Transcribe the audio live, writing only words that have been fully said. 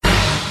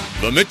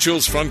The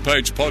Mitchell's Front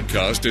Page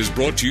podcast is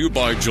brought to you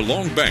by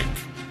Geelong Bank.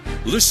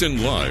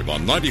 Listen live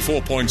on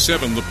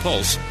 94.7 The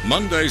Pulse,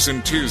 Mondays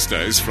and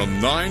Tuesdays from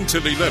 9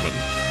 till 11.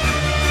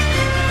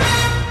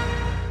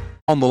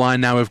 On the line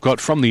now we've got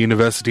from the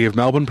University of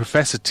Melbourne,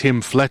 Professor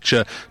Tim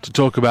Fletcher, to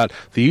talk about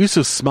the use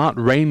of smart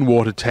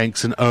rainwater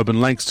tanks in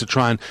urban lakes to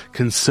try and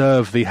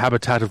conserve the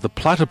habitat of the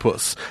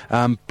platypus.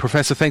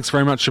 Professor, thanks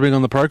very much for being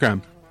on the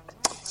program.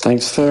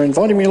 Thanks for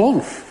inviting me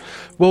along.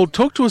 Well,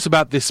 talk to us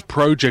about this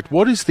project.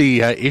 What is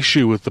the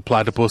issue with the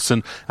platypus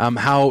and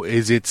how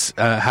is its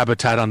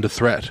habitat under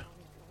threat?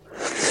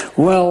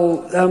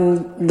 Well,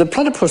 the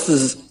platypus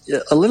is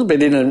a little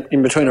bit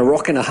in between a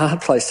rock and a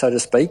hard place, so to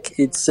speak.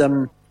 It's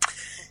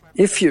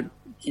if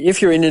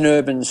you're in an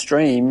urban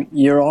stream,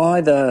 you're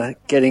either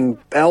getting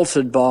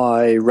belted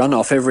by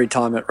runoff every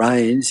time it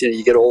rains.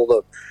 You get all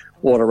the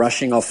water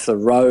rushing off the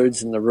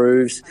roads and the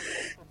roofs,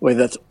 where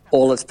that's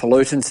all its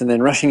pollutants, and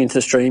then rushing into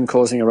the stream,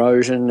 causing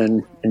erosion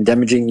and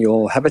damaging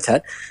your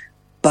habitat.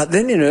 But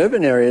then in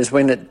urban areas,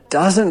 when it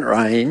doesn't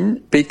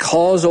rain,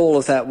 because all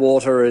of that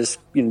water has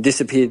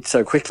disappeared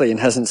so quickly and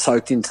hasn't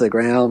soaked into the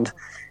ground,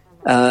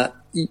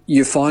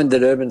 you find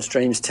that urban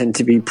streams tend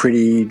to be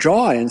pretty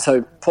dry. And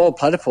so poor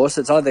platypus,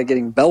 it's either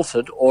getting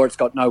belted or it's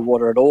got no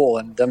water at all.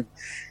 And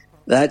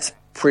that's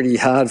pretty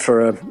hard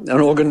for an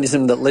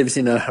organism that lives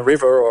in a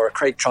river or a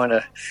creek trying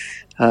to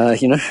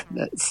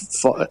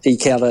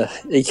eke out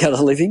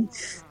a living.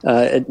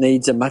 It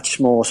needs a much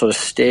more sort of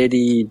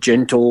steady,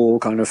 gentle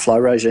kind of flow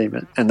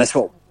regime, and that's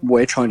what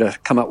we're trying to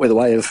come up with a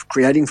way of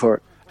creating for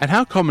it. And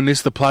how common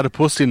is the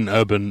platypus in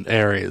urban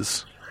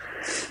areas?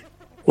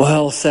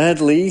 Well,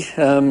 sadly,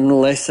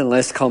 less and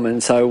less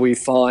common. So we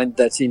find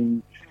that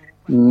in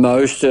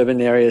most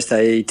urban areas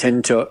they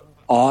tend to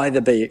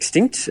either be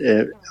extinct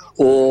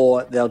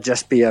or there'll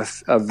just be a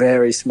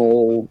very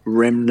small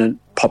remnant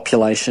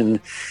population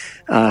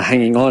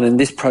hanging on. And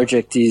this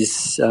project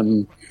is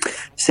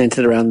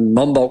centred around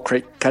Monbulk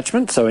Creek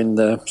catchment, so in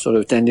the sort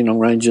of Dandenong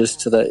Ranges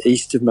to the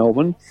east of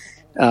Melbourne,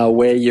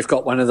 where you've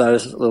got one of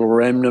those little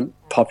remnant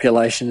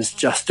populations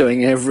just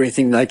doing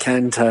everything they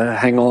can to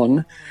hang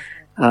on.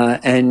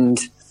 And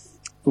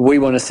we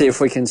want to see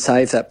if we can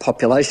save that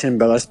population,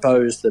 but I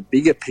suppose the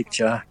bigger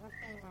picture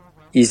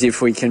is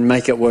if we can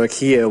make it work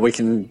here, we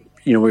can,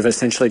 we've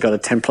essentially got a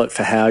template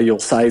for how you'll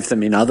save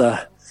them in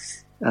other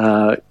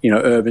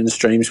urban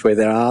streams where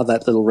there are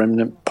that little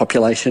remnant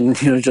population,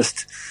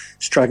 just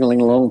struggling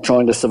along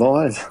trying to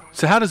survive.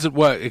 So how does it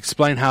work?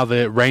 Explain how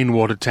the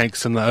rainwater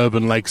tanks and the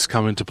urban lakes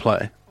come into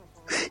play.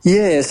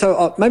 Yeah,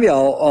 so maybe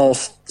I'll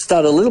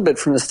start a little bit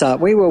from the start.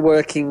 We were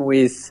working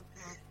with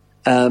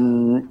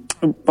on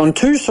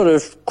two sort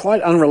of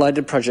quite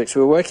unrelated projects.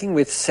 We were working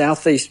with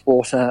Southeast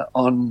Water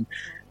on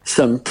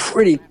some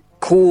pretty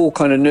cool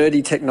kind of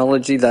nerdy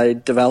technology they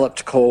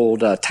developed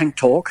called Tank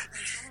Talk,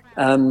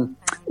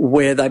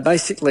 where they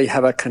basically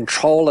have a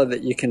controller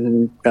that you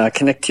can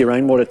connect to your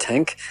rainwater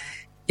tank.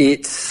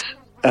 It's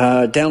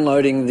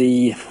downloading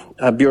the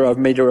Bureau of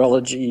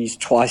Meteorology's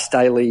twice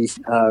daily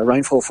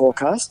rainfall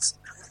forecasts.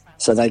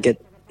 So they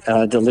get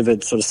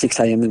delivered sort of 6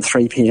 a.m. and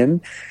 3 p.m.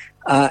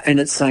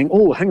 And it's saying,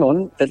 oh, hang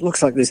on, it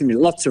looks like there's going to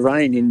be lots of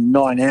rain in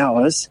 9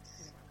 hours.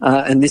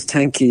 And this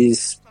tank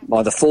is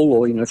either full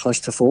or, close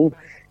to full.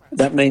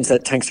 That means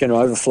that tank's going to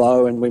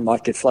overflow and we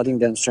might get flooding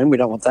downstream. We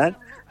don't want that.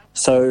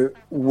 So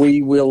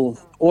we will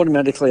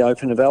automatically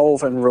open a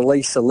valve and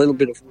release a little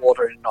bit of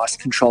water in a nice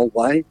controlled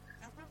way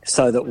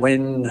so that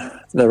when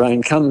the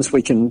rain comes,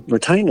 we can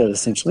retain it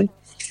essentially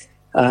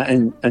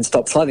and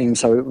stop flooding.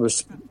 So it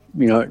was,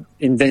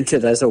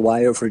 invented as a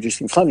way of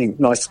reducing flooding.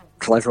 Nice,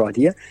 clever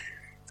idea.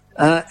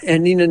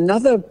 And in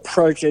another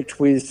project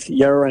with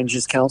Yarra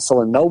Ranges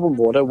Council and Melbourne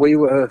Water, we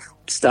were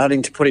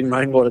starting to put in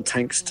rainwater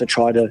tanks to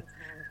try to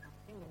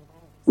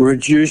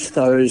reduce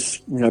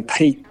those,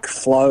 peak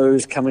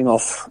flows coming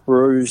off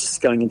roofs,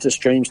 going into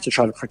streams to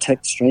try to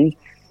protect streams.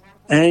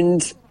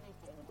 And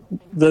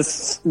the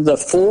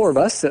four of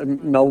us,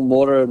 Melbourne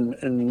Water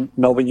and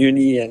Melbourne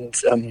Uni and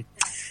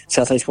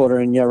Southeast Water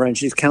and Yarra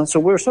Ranges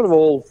Council, we were sort of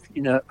all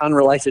in an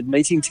unrelated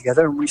meeting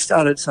together, and we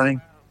started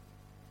saying,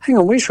 hang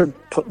on, we should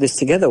put this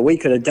together. We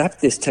could adapt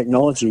this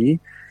technology,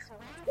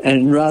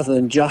 and rather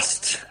than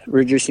just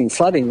reducing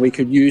flooding, we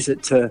could use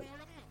it to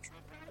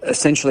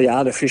essentially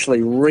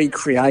artificially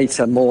recreate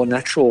a more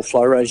natural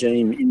flow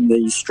regime in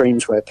these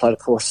streams where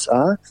platypus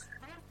are.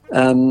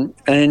 And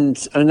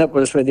that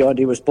was where the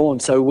idea was born.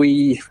 So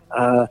we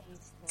are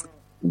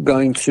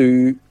going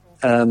to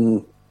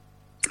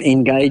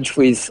engage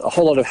with a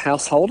whole lot of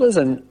householders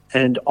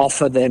and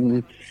offer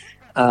them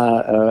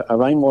a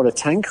rainwater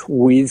tank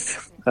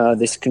with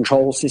this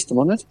control system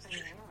on it.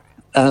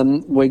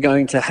 We're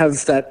going to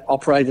have that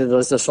operated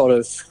as a sort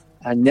of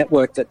a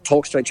network that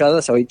talks to each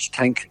other, so each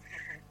tank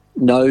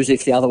knows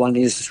if the other one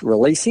is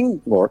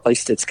releasing, or at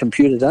least its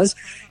computer does,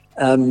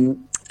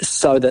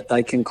 so that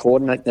they can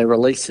coordinate their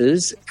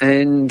releases.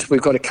 And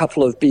we've got a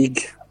couple of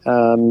big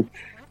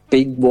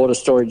water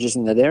storages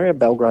in that area,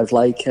 Belgrave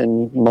Lake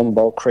and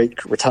Monbulk Creek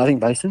retarding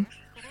basin.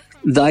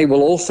 They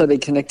will also be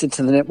connected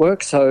to the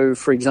network. So,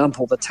 for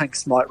example, the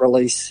tanks might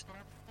release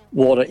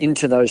water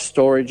into those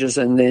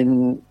storages, and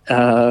then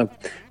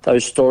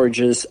those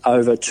storages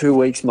over 2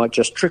 weeks might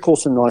just trickle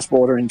some nice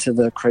water into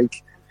the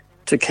creek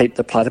to keep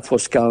the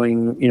platypus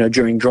going,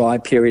 during dry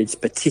periods,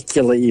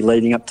 particularly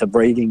leading up to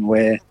breeding,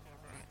 where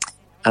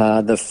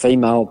the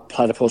female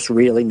platypus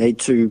really need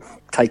to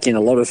take in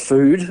a lot of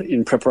food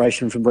in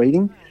preparation for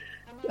breeding.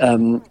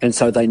 And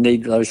so they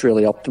need those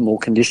really optimal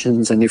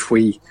conditions. And if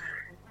we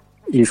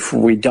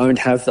don't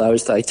have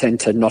those, they tend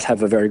to not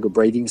have a very good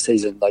breeding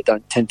season. They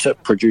don't tend to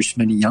produce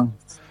many young.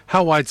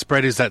 How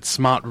widespread is that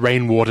smart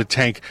rainwater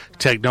tank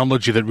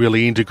technology that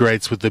really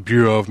integrates with the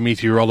Bureau of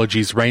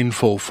Meteorology's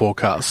rainfall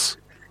forecasts?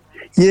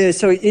 Yeah,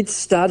 so it's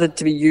started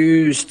to be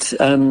used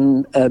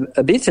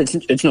a bit.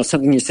 It's not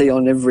something you see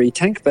on every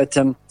tank, but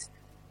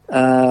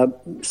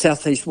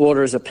South East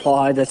Water has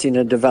applied it in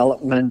a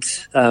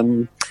development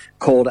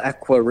called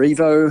Aqua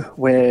Revo,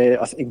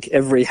 where I think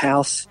every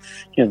house,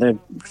 there are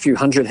a few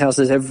hundred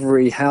houses,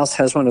 every house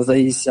has one of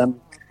these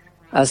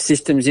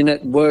systems in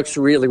it. Works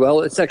really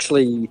well. It's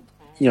actually,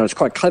 it's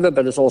quite clever,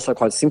 but it's also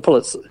quite simple.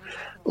 It's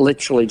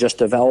literally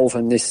just a valve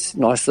and this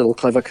nice little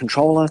clever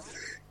controller.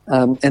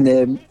 And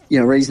they're,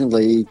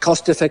 reasonably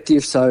cost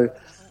effective. So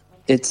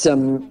it's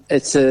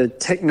a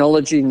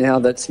technology now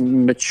that's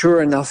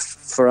mature enough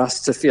for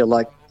us to feel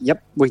like,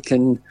 yep, we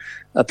can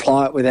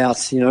apply it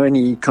without,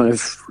 any kind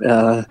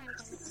of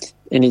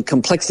any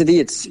complexity.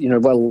 It's,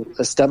 well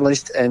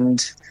established,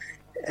 and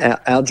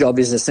our job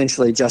is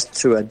essentially just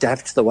to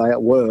adapt the way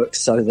it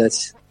works so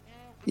that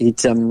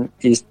it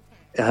is,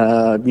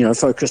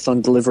 focused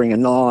on delivering a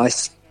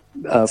nice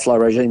flow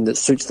regime that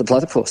suits the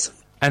platypus.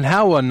 And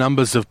how are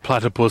numbers of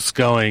platypus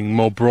going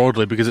more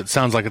broadly? Because it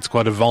sounds like it's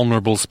quite a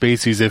vulnerable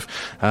species if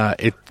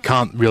it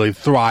can't really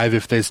thrive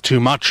if there's too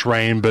much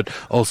rain, but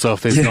also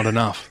if there's not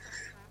enough.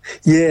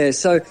 Yeah,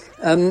 so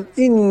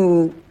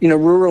in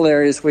rural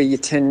areas where you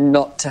tend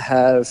not to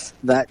have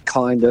that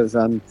kind of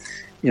urban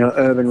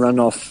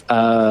runoff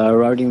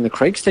eroding the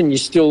creeks, then you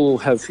still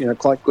have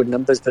quite good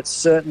numbers. But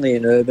certainly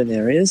in urban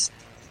areas,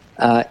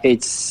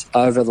 it's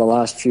over the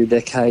last few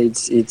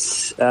decades,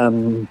 it's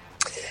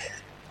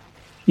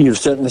you've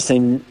certainly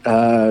seen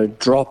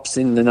drops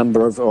in the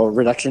number of, or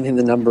reduction in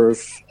the number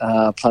of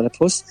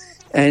platypus.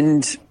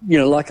 And,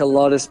 like a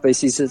lot of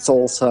species, it's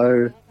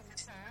also,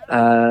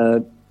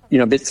 a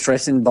bit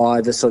threatened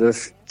by the sort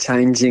of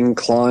changing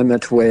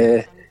climate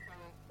where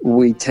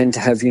we tend to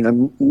have,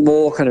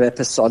 more kind of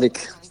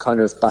episodic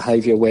kind of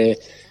behaviour where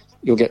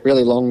you'll get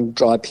really long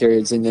dry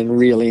periods and then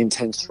really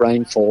intense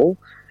rainfall.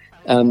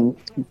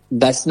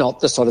 That's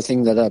not the sort of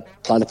thing that a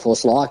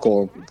platypus like,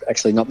 or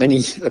actually not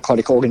many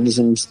aquatic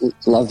organisms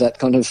love that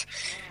kind of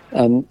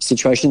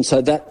situation.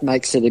 So that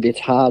makes it a bit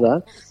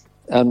harder.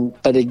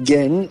 But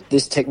again,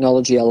 this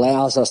technology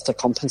allows us to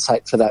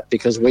compensate for that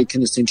because we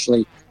can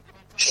essentially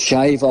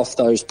shave off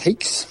those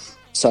peaks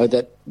so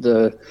that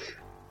the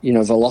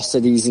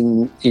velocities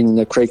in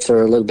the creeks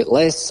are a little bit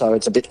less, so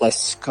it's a bit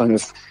less kind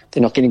of,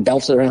 they're not getting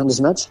belted around as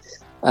much.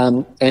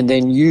 And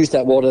then use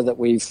that water that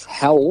we've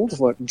held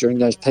during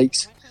those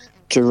peaks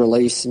to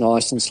release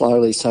nice and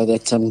slowly so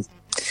that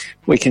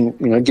we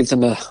can, give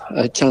them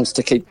a chance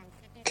to keep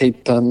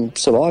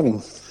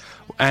surviving.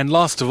 And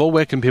last of all,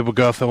 where can people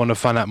go if they want to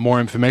find out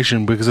more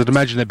information? Because I'd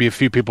imagine there'd be a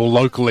few people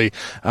locally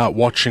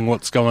watching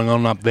what's going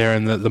on up there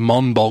in the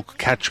Monbulk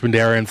catchment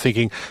area and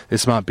thinking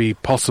this might be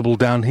possible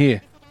down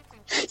here.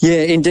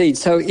 Yeah, indeed.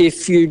 So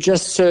if you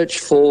just search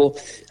for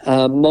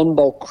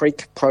Monbulk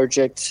Creek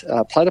Project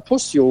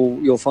Platypus,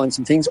 you'll find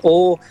some things.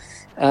 Or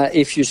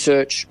if you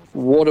search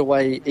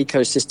Waterway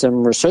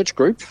Ecosystem Research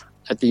Group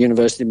at the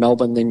University of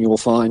Melbourne, then you will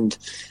find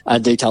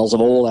details of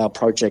all our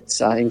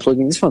projects,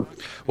 including this one.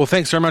 Well,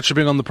 thanks very much for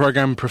being on the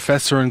program,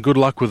 Professor, and good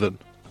luck with it.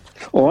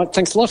 All right,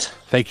 thanks a lot.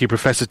 Thank you,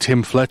 Professor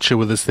Tim Fletcher,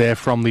 with us there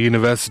from the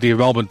University of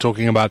Melbourne,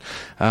 talking about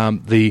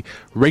the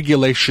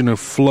regulation of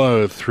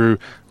flow through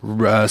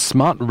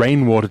smart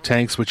rainwater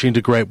tanks which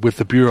integrate with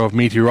the Bureau of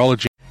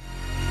Meteorology.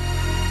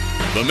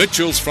 The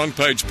Mitchell's Front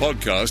Page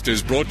podcast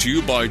is brought to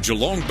you by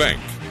Geelong Bank.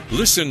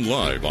 Listen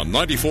live on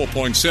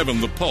 94.7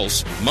 The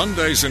Pulse,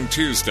 Mondays and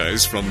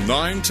Tuesdays from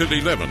 9 till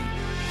 11.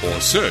 Or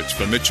search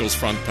for Mitchell's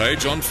Front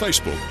Page on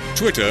Facebook,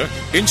 Twitter,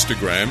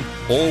 Instagram,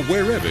 or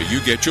wherever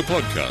you get your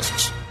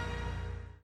podcasts.